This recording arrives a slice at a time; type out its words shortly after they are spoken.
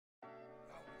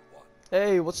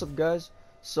Hey, what's up guys?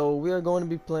 So we are going to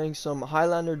be playing some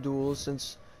Highlander Duels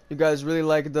since you guys really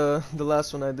liked the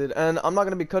last one I did. And I'm not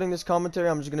going to be cutting this commentary,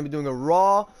 I'm just going to be doing a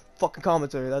raw fucking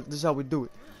commentary. This is how we do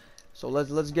it. So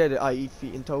let's get it. I eat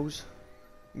feet and toes.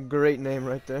 Great name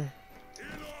right there.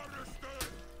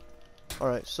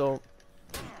 Alright, so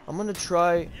I'm going to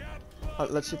try,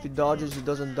 let's see if he dodges. He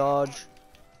doesn't dodge.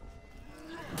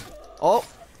 Oh,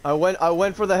 I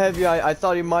went for the heavy. I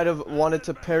thought he might have wanted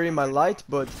to parry my light,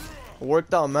 but it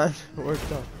worked out, man. It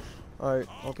worked out. Alright,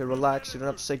 okay, relax. You don't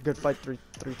have to say good fight three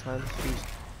times. Jeez.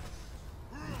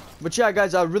 But yeah,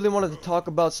 guys, I really wanted to talk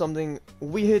about something.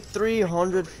 We hit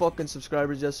 300 fucking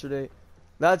subscribers yesterday.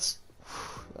 That's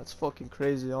fucking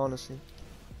crazy, honestly.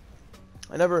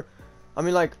 I'm not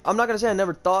gonna say I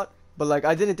never thought, but like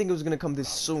I didn't think it was gonna come this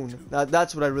soon.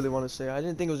 That's what I really want to say. I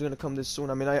didn't think it was gonna come this soon.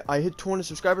 I mean, I hit 200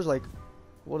 subscribers like,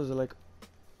 what is it, like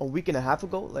a week and a half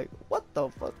ago? Like, what the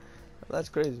fuck? That's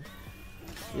crazy.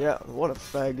 Yeah, what a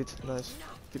faggot. Nice.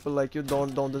 People like you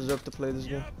don't deserve to play this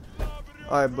game.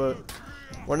 Alright, but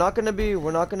we're not gonna be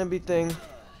little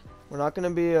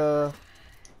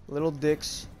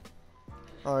dicks.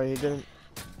 Alright, he didn't.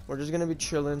 We're just gonna be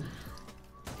chilling.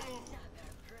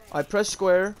 I press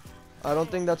square. I don't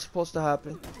think that's supposed to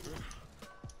happen.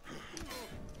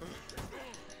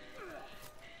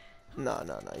 Nah,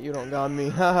 you don't got me.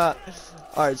 Haha.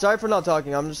 Alright, sorry for not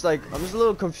talking. I'm just a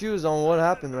little confused on what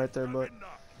happened right there, but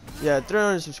yeah,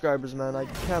 300 subscribers, man. I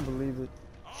can't believe it.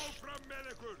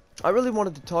 I really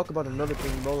wanted to talk about another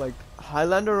thing, bro. Like,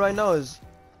 Highlander right now is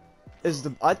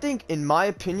I think, in my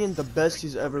opinion, the best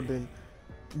he's ever been.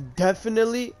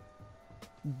 Definitely,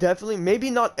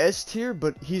 maybe not S tier,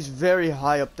 but he's very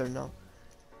high up there now.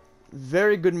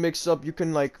 Very good mix-up. You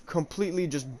can like completely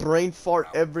just brain fart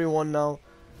everyone now.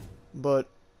 But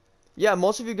yeah,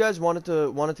 most of you guys wanted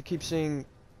to keep seeing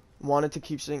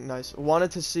nice.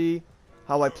 Wanted to see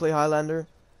how I play Highlander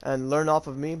and learn off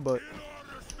of me, but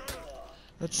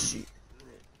let's see.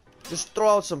 Just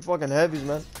throw out some fucking heavies,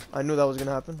 man. I knew that was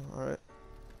gonna happen. Alright.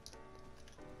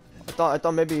 I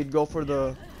thought maybe he'd go for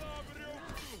the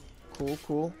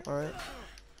cool. Alright.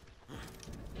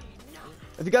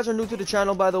 If you guys are new to the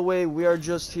channel, by the way, we are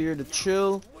just here to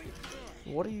chill.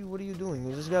 What are you doing?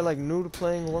 Is this guy like new to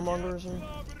playing Warmonger or something?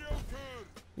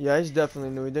 Yeah, he's definitely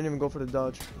new. He didn't even go for the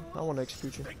dodge. I want to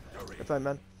execute you. Good fight,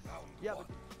 man. Yeah.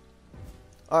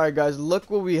 Alright, guys,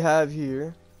 look what we have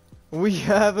here. We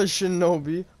have a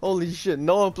Shinobi. Holy shit,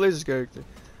 no one plays this character.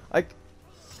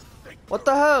 What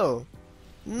the hell?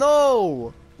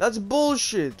 No! That's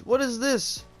bullshit. What is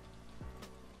this?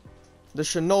 The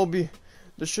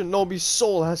Shinobi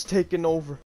soul has taken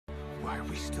over. Why are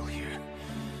we still here?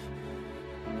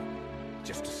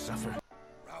 Just to suffer.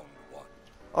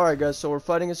 Alright guys, so we're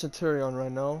fighting a Centurion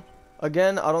right now.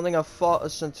 Again, I don't think I've fought a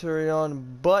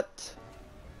Centurion, but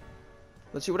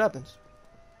let's see what happens.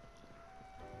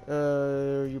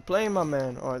 You playing, my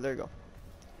man? Alright, there you go.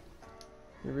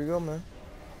 Here we go, man.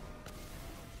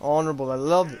 Honorable, I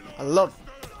love it.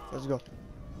 Let's go.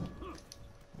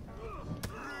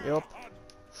 Yup.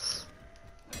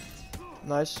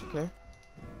 Nice, okay.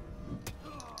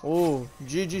 Oh,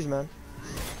 GG's, man.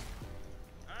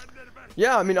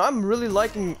 Yeah, I mean, I'm really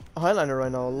liking Highlander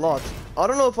right now a lot. I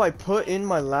don't know if I put in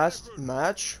my last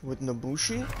match with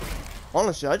Nobushi.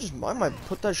 Honestly, I might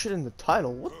put that shit in the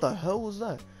title. What the hell was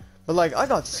that? But like, I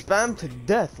got spammed to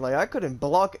death. Like, I couldn't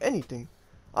block anything.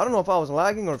 I don't know if I was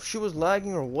lagging or if she was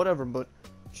lagging or whatever, but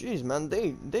jeez, man,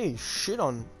 they shit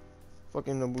on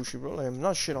fucking Nobushi, bro. Like, I'm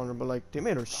not shit on her, but like, they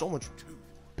made her so much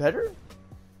better.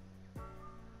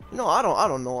 No, I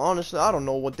don't know. Honestly, I don't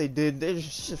know what they did. They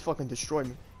just fucking destroyed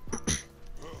me.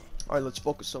 Alright, let's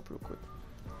focus up real quick.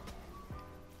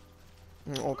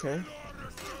 Okay.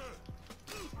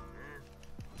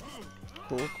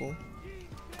 Cool.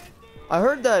 I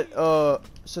heard that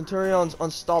Centurion's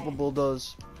Unstoppable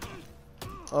does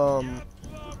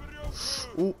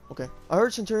ooh, okay. I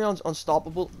heard Centurion's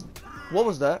Unstoppable. What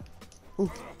was that? Ooh.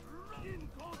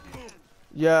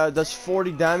 Yeah, that's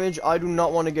 40 damage. I do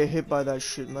not want to get hit by that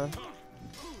shit, man.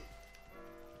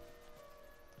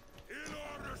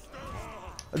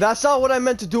 That's not what I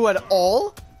meant to do at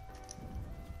all.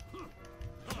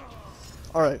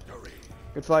 Alright.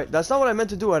 Good fight. That's not what I meant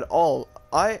to do at all.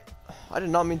 I did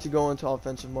not mean to go into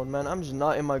offensive mode, man. I'm just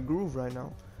not in my groove right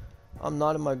now. I'm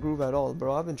not in my groove at all,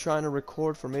 bro. I've been trying to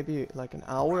record for maybe like an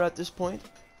hour at this point.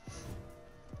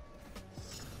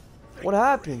 What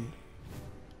happened?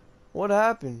 What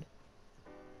happened?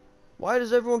 Why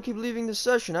does everyone keep leaving the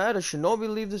session? I had a Shinobi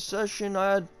leave the session.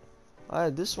 I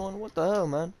had this one. What the hell,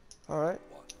 man? Alright.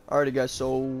 Alrighty, guys.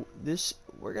 So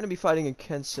we're gonna be fighting a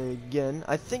Kensei again.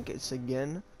 I think it's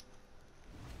again.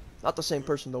 Not the same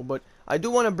person though, but I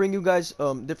do want to bring you guys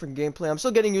different gameplay. I'm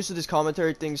still getting used to this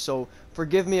commentary thing, so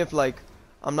forgive me if like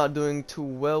I'm not doing too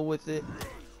well with it.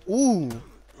 Ooh,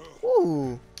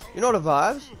 ooh, you know the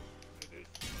vibes.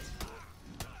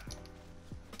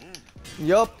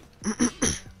 Yup.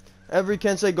 Every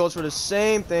Kensei goes for the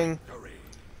same thing.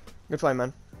 Good fight,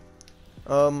 man.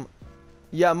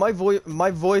 Yeah, my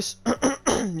voice,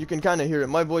 you can kind of hear it.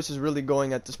 My voice is really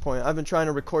going at this point. I've been trying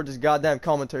to record this goddamn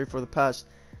commentary for the past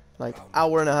like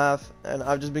hour and a half, and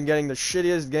I've just been getting the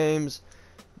shittiest games,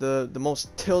 the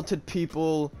most tilted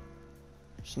people.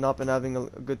 Just not been having a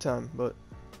good time, but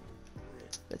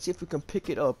let's see if we can pick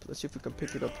it up. Let's see if we can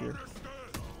pick it up here.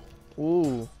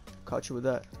 Ooh, caught you with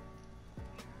that.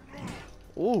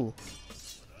 Ooh,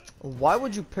 why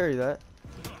would you parry that?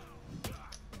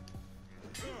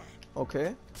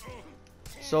 Okay,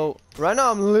 so right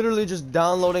now I'm literally just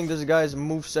downloading this guy's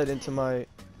moveset into my.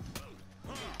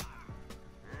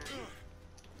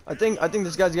 I think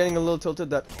this guy's getting a little tilted.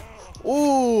 That.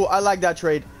 Ooh, I like that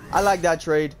trade. I like that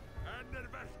trade.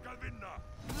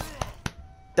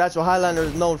 That's what Highlander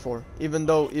is known for. Even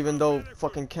though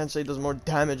fucking Kensei does more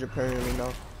damage apparently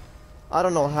now. I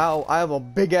don't know how. I have a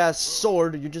big ass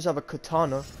sword. You just have a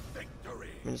katana. I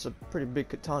mean, it's a pretty big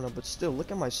katana, but still,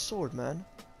 look at my sword, man.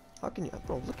 How can you,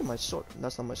 bro? Look at my sword.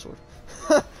 That's not my sword.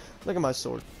 Look at my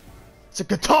sword. It's a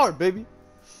guitar, baby.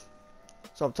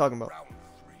 That's what I'm talking about.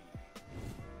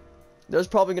 There's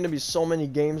probably gonna be so many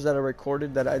games that are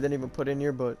recorded that I didn't even put in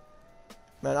here, but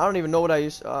man, I don't even know what I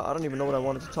don't even know what I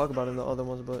wanted to talk about in the other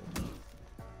ones, but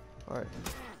all right.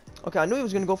 Okay, I knew he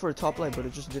was gonna go for a top light, but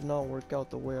it just did not work out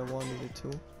the way I wanted it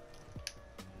to.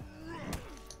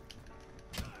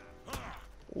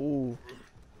 Ooh.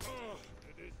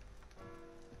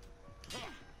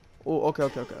 Oh, okay.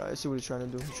 I see what he's trying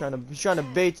to do. He's trying to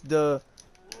bait the.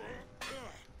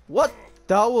 What?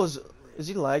 That was. Is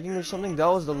he lagging or something? That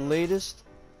was the latest.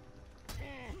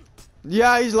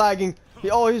 Yeah, he's lagging.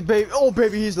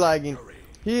 Baby, he's lagging.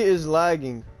 He is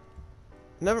lagging.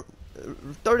 Never.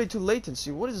 32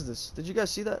 latency. What is this? Did you guys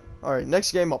see that? All right,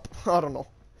 next game up. I don't know.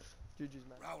 GG's,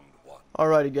 man.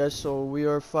 Alrighty, guys. So we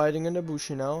are fighting a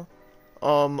Nobushi now.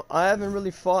 I haven't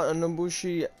really fought a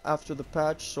Nobushi after the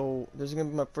patch, so this is gonna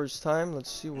be my first time.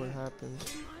 Let's see what happens.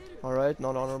 Alright,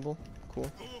 not honorable.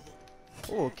 Cool.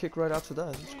 Oh, a kick right after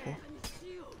that. That's cool.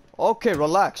 Okay,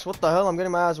 relax. What the hell? I'm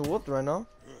getting my ass whooped right now.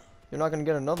 You're not gonna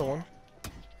get another one. I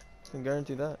can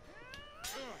guarantee that.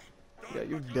 Yeah,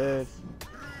 you're dead.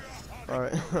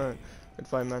 Alright. Good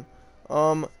fight, man.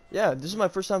 Yeah, this is my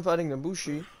first time fighting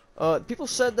Nobushi. People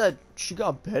said that she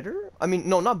got better. I mean,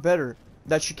 no, not better.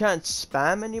 That she can't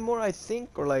spam anymore, I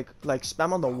think, or like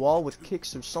spam on the wall with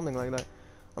kicks or something like that.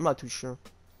 I'm not too sure.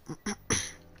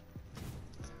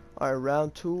 All right,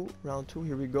 round two.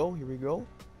 Here we go.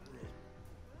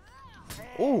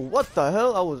 Oh, what the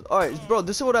hell? All right, bro.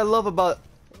 This is what I love about.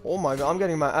 Oh my god, I'm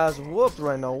getting my ass whooped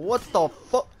right now. What the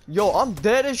fuck? Yo, I'm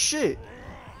dead as shit.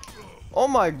 Oh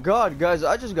my god, guys,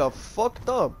 I just got fucked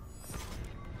up.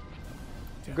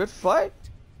 Good fight,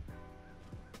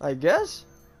 I guess.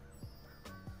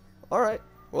 Alright,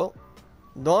 well,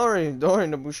 don't worry,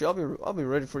 Nobushi, I'll be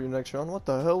ready for you next round. What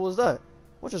the hell was that?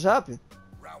 What just happened?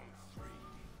 Round 3.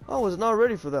 I was not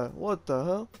ready for that. What the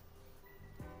hell?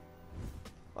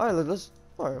 Alright,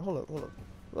 alright, hold up.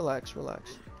 Relax.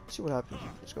 See what happens.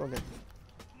 Let's go again.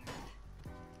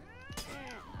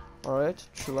 Alright,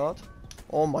 chill out.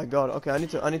 Oh my god, okay, I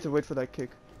need to wait for that kick.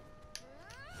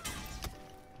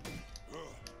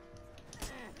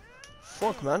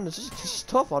 Fuck, man, this is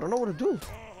tough. I don't know what to do.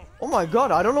 Oh my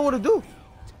god, I don't know what to do.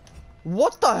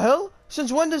 What the hell?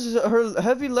 Since when does her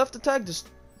heavy left attack just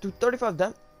do 35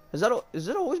 damage? Is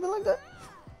it always been like that?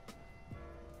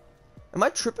 Am I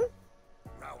tripping?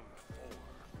 Round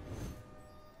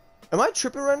 4. Am I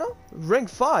tripping right now? Rank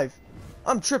 5.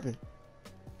 I'm tripping.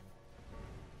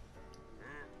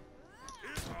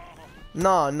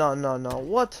 Nah.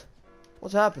 What?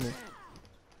 What's happening?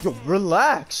 Yo,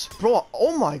 relax, bro.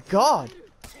 Oh my god.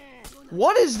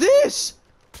 What is this?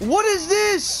 What is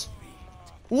this?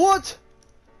 What?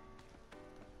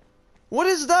 What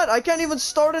is that? I can't even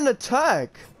start an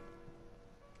attack.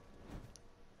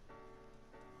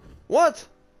 What?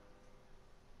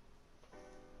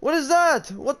 What is that?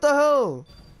 What the hell?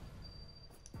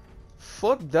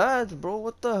 Fuck that, bro.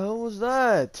 What the hell was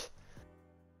that?